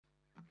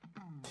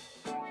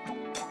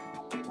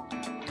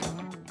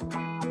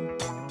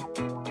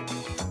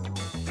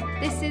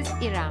This is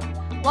Iram.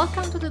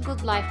 Welcome to the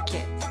Good Life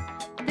Kit.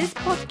 This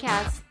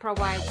podcast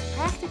provides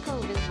practical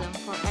wisdom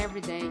for every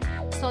day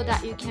so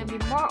that you can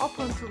be more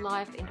open to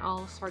life in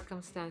all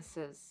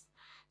circumstances.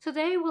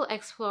 Today we'll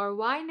explore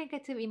why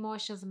negative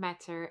emotions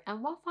matter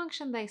and what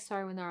function they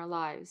serve in our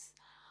lives.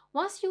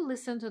 Once you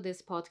listen to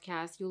this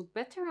podcast, you'll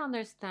better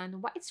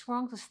understand why it's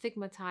wrong to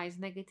stigmatize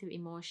negative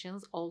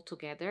emotions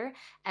altogether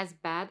as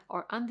bad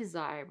or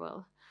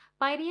undesirable.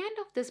 By the end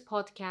of this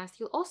podcast,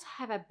 you'll also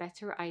have a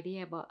better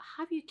idea about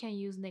how you can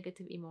use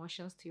negative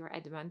emotions to your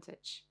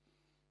advantage.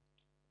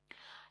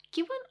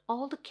 Given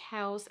all the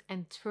chaos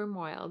and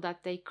turmoil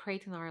that they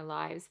create in our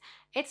lives,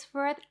 it's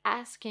worth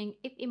asking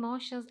if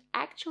emotions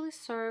actually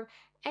serve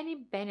any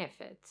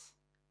benefit.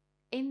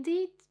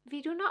 Indeed,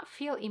 we do not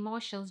feel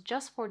emotions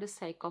just for the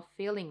sake of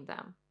feeling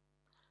them.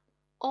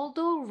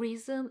 Although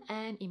reason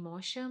and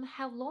emotion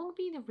have long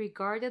been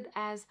regarded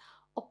as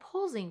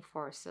opposing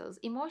forces,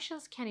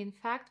 emotions can in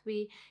fact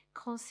be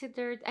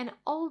considered an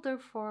older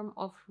form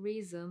of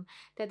reason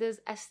that is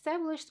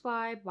established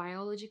by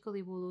biological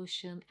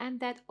evolution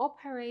and that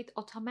operate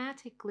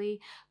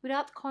automatically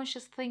without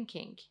conscious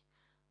thinking.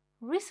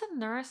 Recent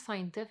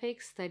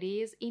neuroscientific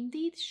studies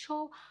indeed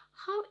show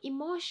how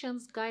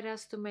emotions guide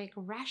us to make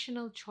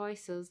rational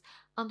choices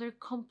under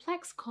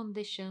complex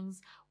conditions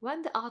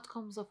when the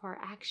outcomes of our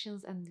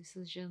actions and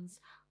decisions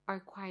are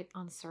quite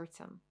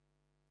uncertain.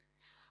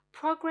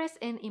 Progress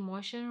in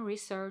emotion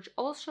research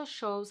also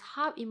shows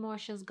how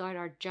emotions guide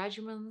our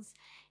judgments,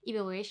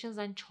 evaluations,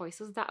 and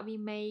choices that we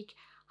make,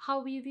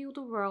 how we view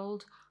the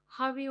world,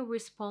 how we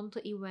respond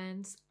to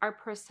events, our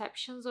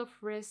perceptions of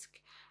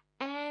risk,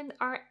 and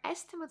our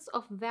estimates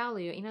of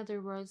value, in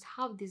other words,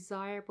 how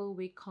desirable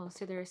we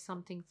consider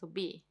something to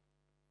be.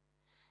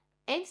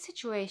 In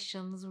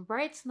situations where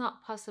it's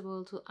not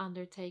possible to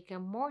undertake a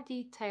more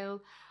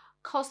detailed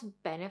cost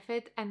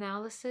benefit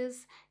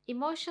analysis,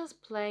 emotions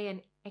play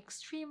an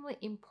extremely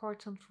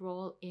important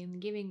role in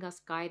giving us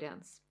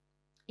guidance.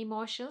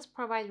 Emotions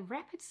provide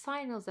rapid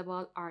signals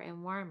about our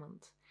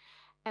environment,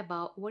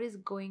 about what is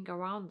going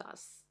around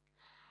us.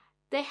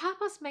 They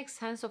help us make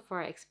sense of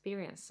our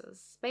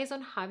experiences. Based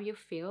on how you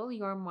feel,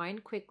 your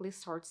mind quickly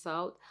sorts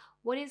out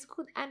what is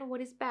good and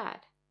what is bad,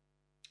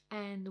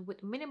 and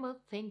with minimal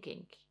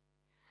thinking,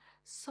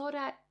 so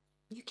that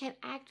you can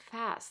act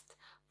fast.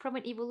 From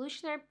an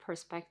evolutionary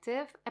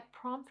perspective, a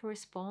prompt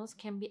response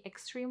can be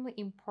extremely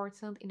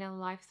important in a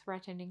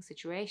life-threatening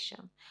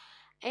situation.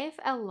 If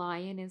a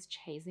lion is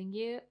chasing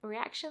you,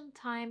 reaction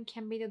time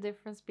can be the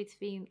difference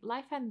between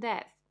life and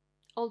death.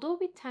 Although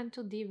we tend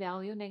to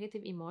devalue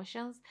negative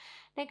emotions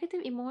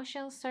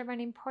serve an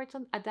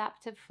important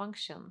adaptive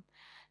function.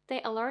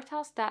 They alert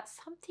us that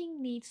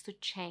something needs to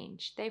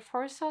change. They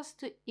force us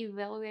to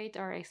evaluate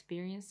our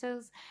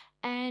experiences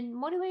and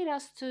motivate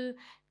us to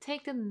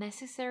take the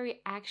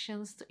necessary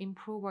actions to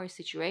improve our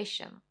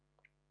situation.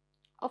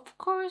 Of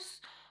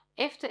course,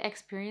 if the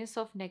experience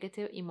of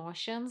negative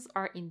emotions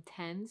are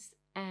intense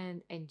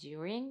and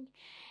enduring,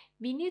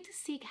 we need to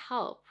seek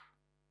help.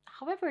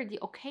 However, the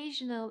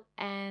occasional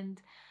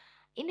and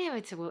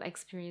inevitable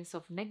experience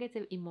of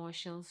negative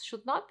emotions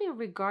should not be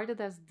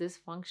regarded as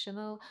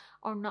dysfunctional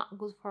or not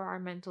good for our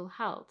mental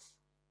health.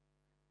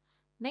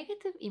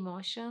 Negative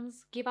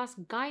emotions give us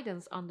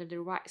guidance under the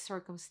right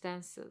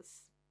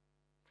circumstances.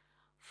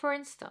 For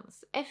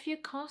instance, if you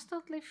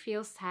constantly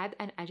feel sad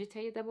and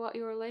agitated about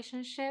your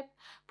relationship,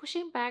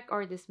 pushing back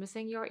or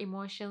dismissing your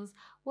emotions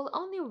will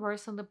only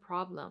worsen the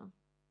problem.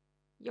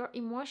 Your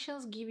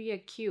emotions give you a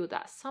cue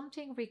that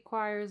something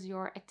requires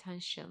your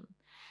attention,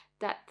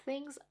 that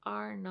things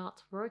are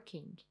not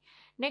working.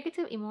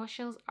 Negative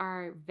emotions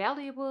are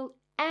valuable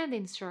and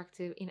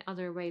instructive in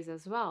other ways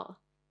as well.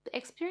 The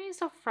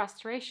experience of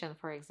frustration,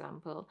 for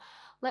example,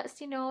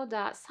 lets you know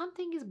that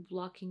something is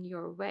blocking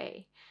your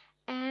way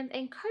and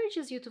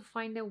encourages you to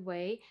find a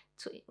way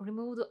to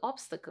remove the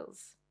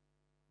obstacles.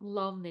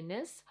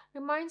 Loneliness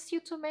reminds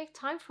you to make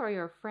time for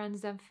your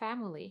friends and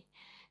family.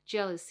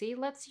 Jealousy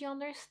lets you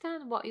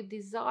understand what you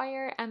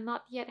desire and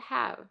not yet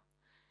have.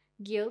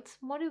 Guilt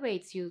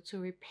motivates you to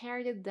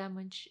repair the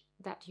damage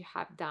that you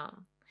have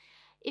done.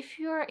 If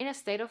you are in a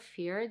state of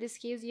fear, this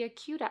gives you a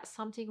cue that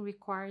something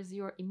requires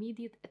your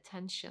immediate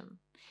attention.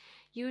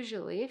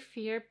 Usually,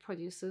 fear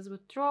produces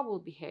withdrawal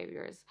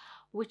behaviors,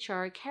 which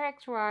are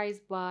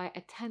characterized by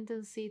a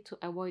tendency to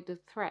avoid the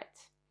threat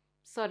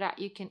so that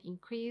you can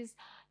increase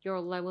your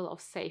level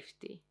of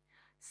safety.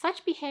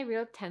 Such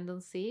behavioral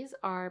tendencies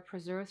are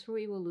preserved through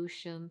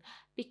evolution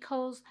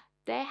because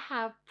they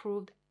have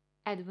proved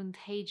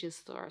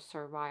advantageous to our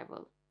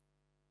survival.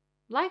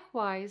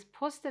 Likewise,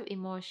 positive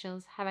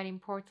emotions have an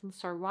important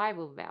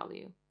survival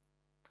value.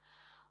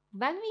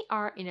 When we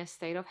are in a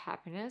state of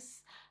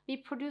happiness, we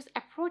produce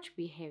approach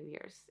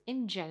behaviors.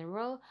 In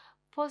general,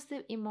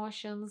 positive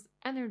emotions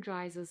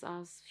energizes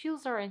us,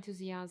 fuels our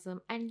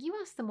enthusiasm, and give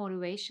us the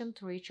motivation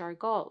to reach our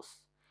goals.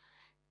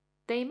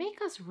 They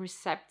make us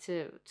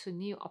receptive to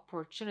new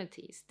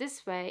opportunities.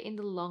 This way, in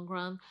the long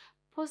run,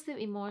 positive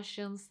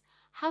emotions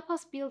help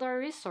us build our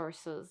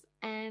resources,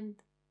 and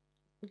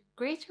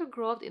greater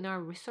growth in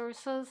our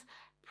resources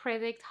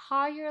predict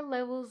higher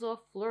levels of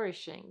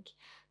flourishing.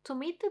 To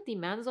meet the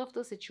demands of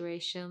the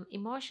situation,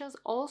 emotions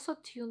also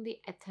tune the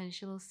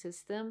attentional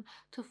system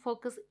to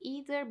focus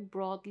either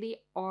broadly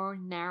or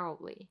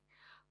narrowly.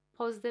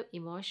 Positive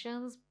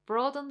emotions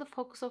broaden the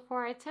focus of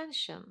our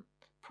attention,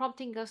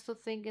 prompting us to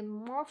think in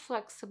more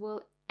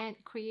flexible and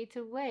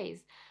creative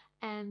ways,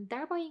 and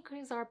thereby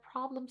increase our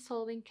problem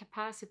solving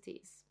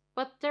capacities.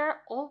 But there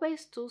are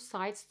always two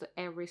sides to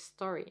every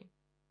story.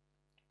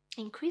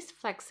 Increased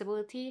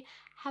flexibility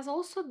has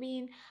also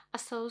been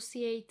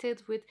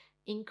associated with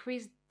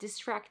increased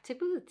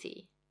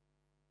distractibility.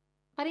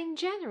 But in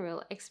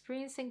general,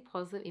 experiencing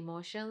positive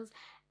emotions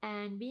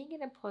and being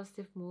in a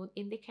positive mood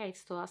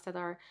indicates to us that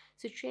our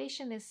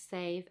situation is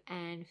safe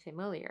and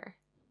familiar.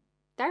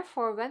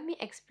 Therefore, when we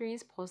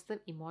experience positive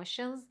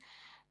emotions,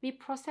 we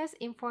process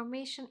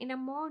information in a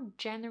more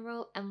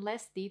general and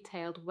less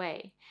detailed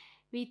way.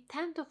 We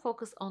tend to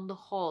focus on the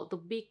whole, the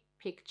big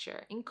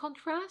picture. In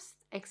contrast,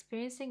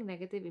 experiencing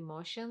negative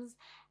emotions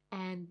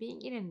and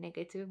being in a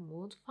negative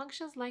mood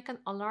functions like an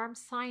alarm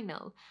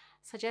signal,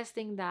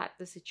 suggesting that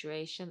the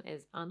situation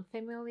is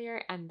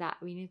unfamiliar and that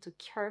we need to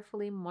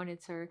carefully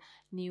monitor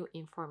new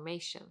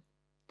information.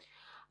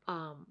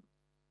 Um,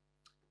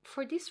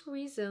 for this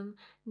reason,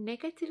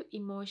 negative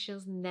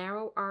emotions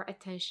narrow our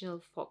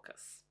attentional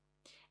focus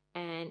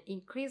and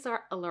increase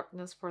our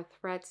alertness for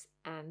threats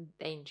and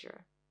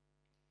danger.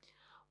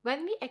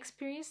 When we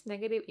experience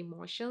negative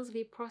emotions,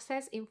 we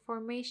process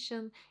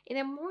information in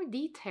a more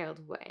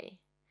detailed way.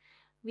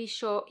 We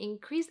show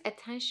increased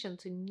attention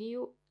to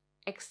new,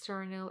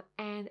 external,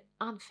 and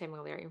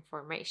unfamiliar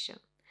information.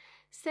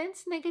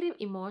 Since negative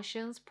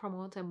emotions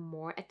promote a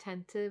more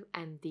attentive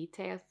and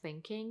detailed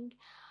thinking,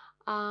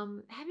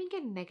 having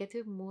a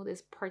negative mood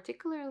is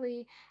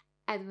particularly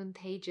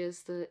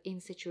advantageous in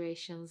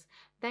situations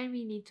then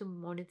we need to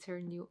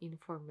monitor new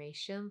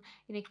information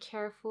in a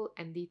careful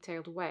and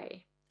detailed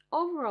way.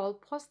 Overall,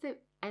 positive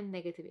and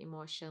negative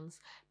emotions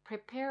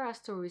prepare us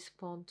to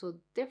respond to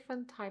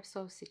different types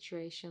of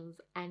situations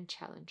and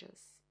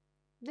challenges.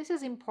 This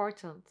is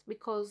important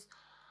because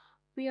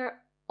we are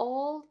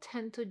all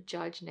tend to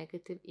judge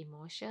negative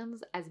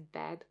emotions as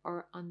bad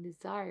or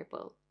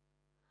undesirable.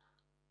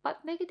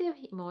 But negative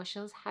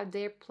emotions have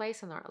their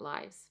place in our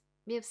lives.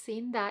 We have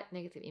seen that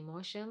negative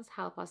emotions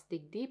help us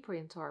dig deeper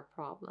into our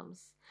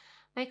problems,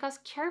 make us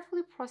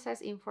carefully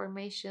process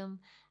information,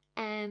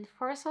 and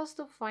force us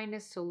to find a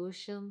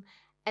solution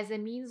as a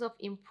means of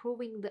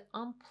improving the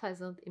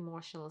unpleasant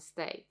emotional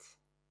state.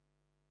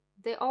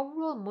 They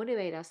overall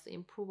motivate us to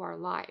improve our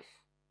life.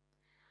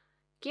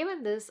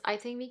 Given this, I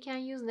think we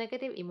can use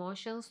negative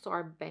emotions to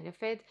our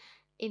benefit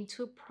in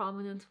two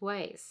prominent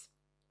ways.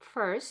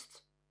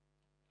 First,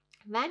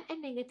 when a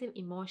negative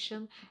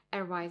emotion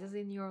arises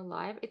in your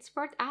life, it's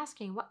worth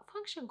asking what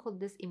function could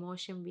this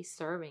emotion be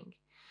serving?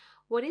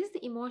 What is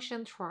the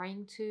emotion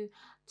trying to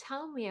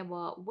tell me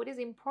about what is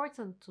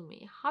important to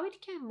me? How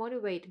it can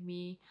motivate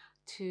me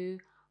to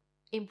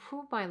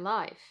improve my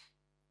life?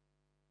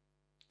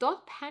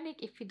 Don't panic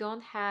if you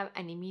don't have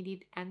an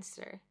immediate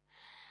answer.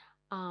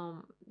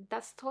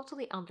 That's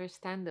totally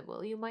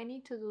understandable. You might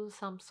need to do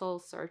some soul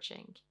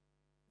searching.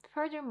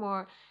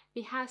 Furthermore,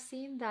 we have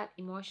seen that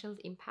emotions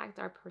impact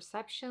our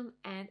perception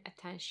and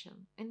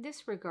attention. In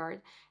this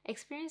regard,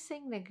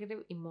 experiencing negative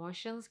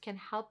emotions can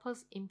help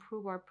us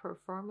improve our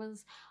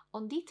performance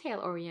on detail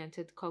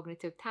oriented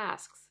cognitive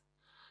tasks.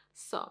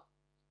 So,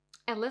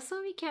 a lesson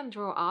we can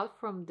draw out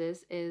from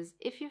this is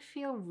if you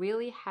feel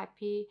really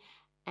happy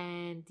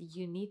and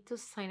you need to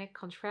sign a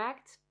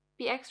contract,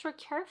 be extra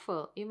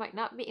careful. You might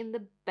not be in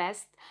the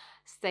best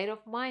state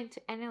of mind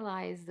to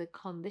analyze the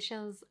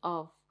conditions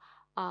of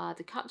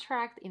the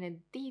contract in a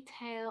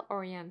detail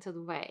oriented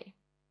way.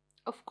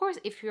 Of course,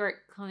 if you are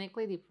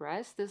clinically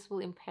depressed, this will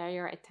impair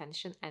your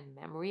attention and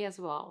memory as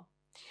well.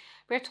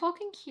 We're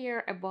talking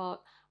here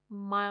about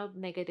mild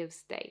negative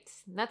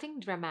states, nothing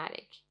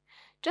dramatic.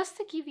 Just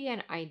to give you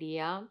an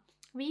idea,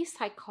 we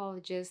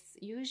psychologists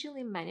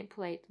usually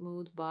manipulate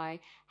mood by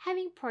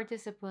having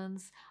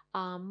participants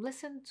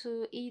listen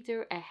to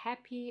either a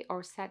happy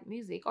or sad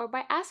music, or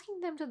by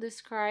asking them to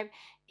describe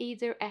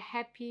either a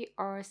happy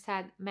or a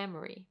sad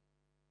memory.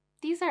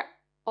 These are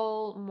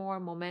all more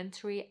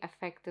momentary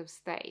affective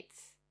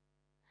states.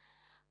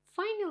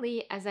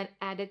 Finally, as an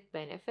added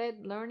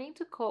benefit, learning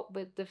to cope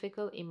with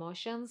difficult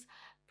emotions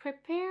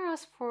prepare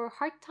us for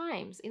hard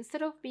times.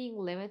 Instead of being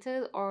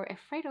limited or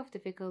afraid of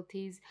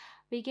difficulties,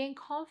 we gain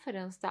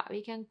confidence that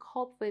we can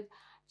cope with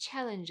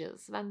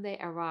challenges when they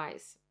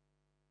arise.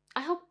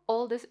 I hope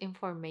all this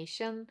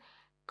information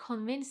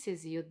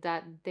convinces you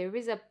that there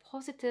is a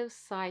positive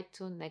side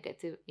to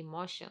negative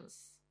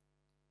emotions.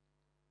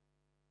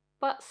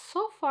 But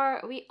so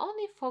far, we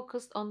only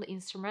focused on the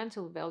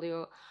instrumental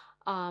value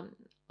um,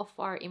 of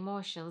our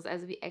emotions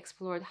as we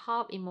explored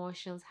how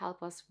emotions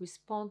help us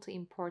respond to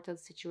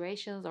important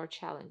situations or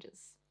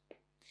challenges.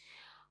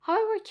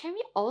 However, can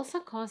we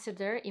also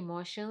consider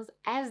emotions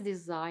as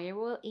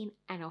desirable in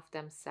and of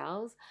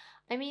themselves?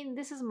 I mean,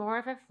 this is more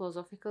of a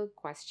philosophical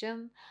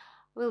question.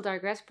 We'll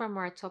digress from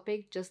our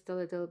topic just a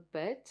little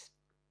bit.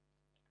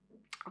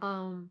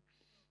 Um,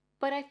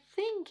 but I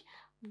think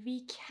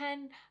we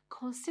can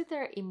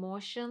consider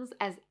emotions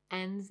as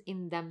ends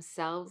in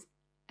themselves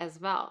as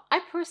well.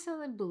 I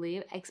personally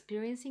believe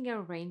experiencing a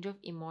range of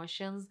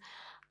emotions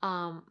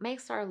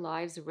makes our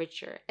lives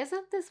richer.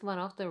 Isn't this one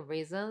of the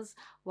reasons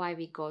why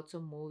we go to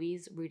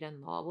movies, read a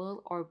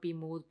novel, or be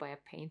moved by a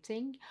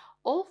painting?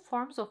 All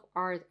forms of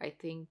art, I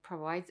think,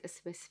 provides a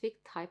specific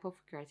type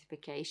of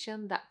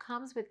gratification that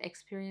comes with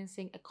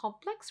experiencing a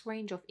complex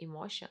range of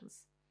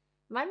emotions.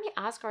 When we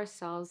ask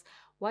ourselves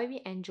why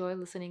we enjoy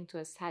listening to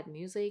a sad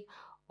music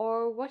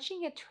or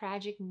watching a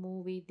tragic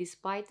movie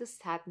despite the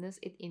sadness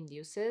it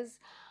induces,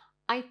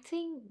 I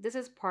think this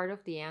is part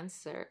of the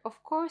answer.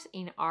 Of course,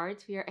 in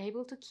art, we are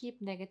able to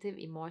keep negative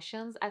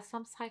emotions at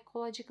some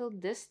psychological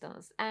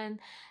distance, and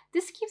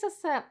this gives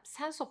us a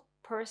sense of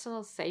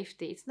personal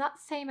safety. It's not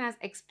same as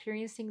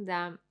experiencing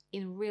them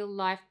in real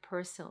life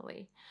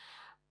personally.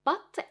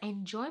 But the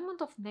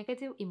enjoyment of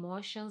negative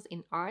emotions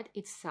in art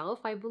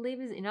itself, I believe,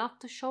 is enough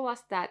to show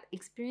us that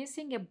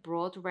experiencing a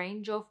broad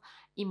range of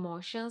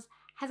emotions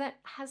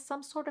has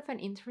some sort of an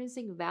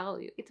intrinsic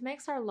value. It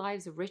makes our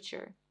lives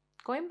richer.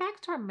 Going back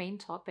to our main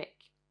topic,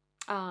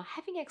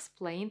 having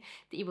explained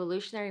the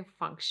evolutionary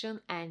function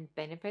and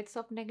benefits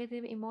of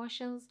negative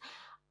emotions,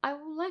 I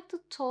would like to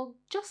talk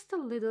just a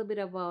little bit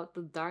about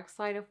the dark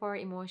side of our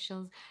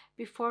emotions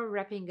before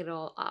wrapping it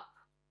all up.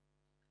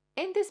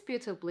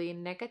 Indisputably,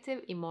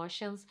 negative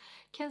emotions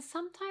can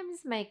sometimes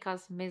make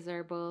us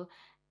miserable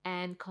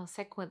and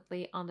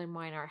consequently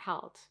undermine our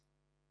health.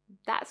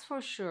 That's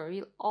for sure,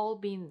 we've all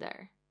been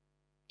there.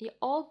 We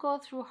all go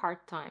through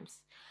hard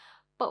times,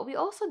 but we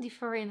also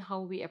differ in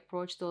how we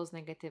approach those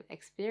negative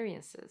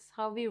experiences.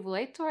 How we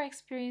relate to our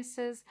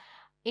experiences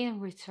in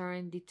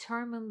return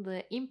determine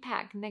the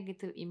impact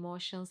negative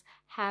emotions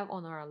have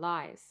on our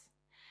lives.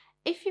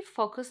 If you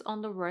focus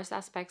on the worst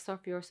aspects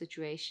of your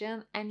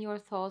situation and your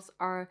thoughts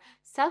are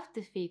self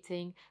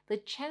defeating, the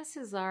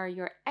chances are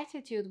your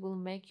attitude will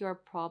make your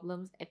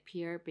problems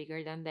appear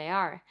bigger than they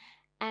are.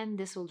 And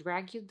this will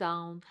drag you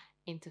down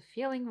into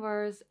feeling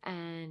worse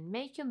and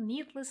make you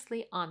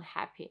needlessly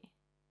unhappy.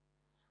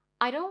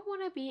 I don't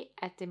want to be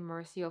at the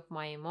mercy of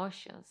my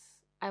emotions.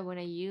 I want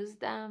to use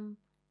them,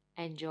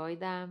 enjoy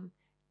them,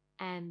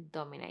 and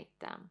dominate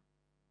them.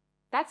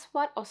 That's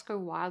what Oscar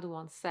Wilde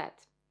once said.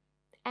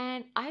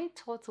 And I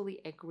totally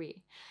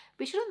agree.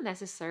 We shouldn't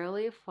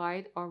necessarily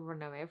fight or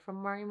run away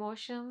from our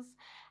emotions.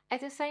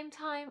 At the same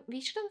time, we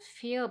shouldn't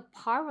feel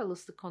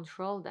powerless to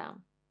control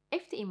them.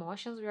 If the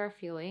emotions we are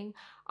feeling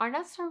are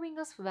not serving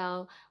us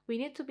well, we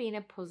need to be in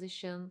a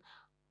position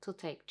to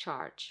take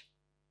charge.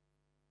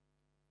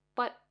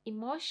 But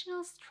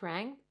emotional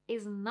strength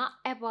is not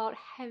about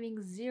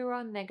having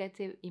zero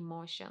negative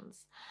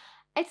emotions.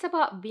 It's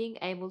about being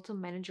able to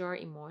manage our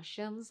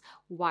emotions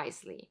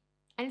wisely.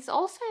 And it's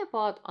also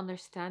about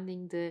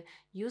understanding the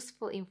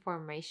useful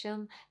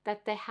information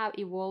that they have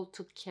evolved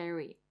to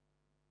carry.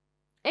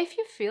 If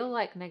you feel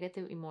like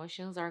negative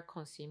emotions are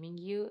consuming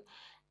you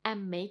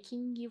and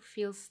making you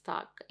feel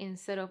stuck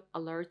instead of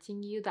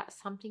alerting you that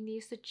something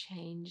needs to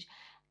change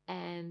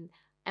and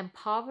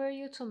empower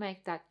you to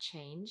make that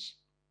change,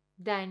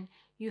 then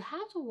you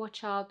have to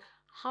watch out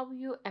how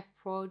you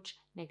approach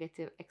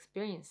negative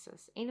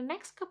experiences. In the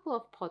next couple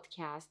of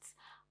podcasts,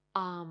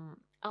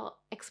 I'll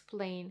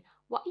explain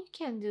what you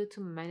can do to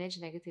manage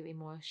negative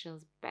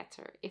emotions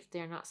better if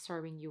they're not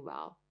serving you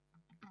well.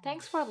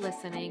 Thanks for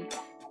listening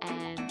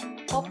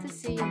and hope to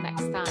see you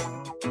next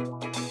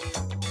time.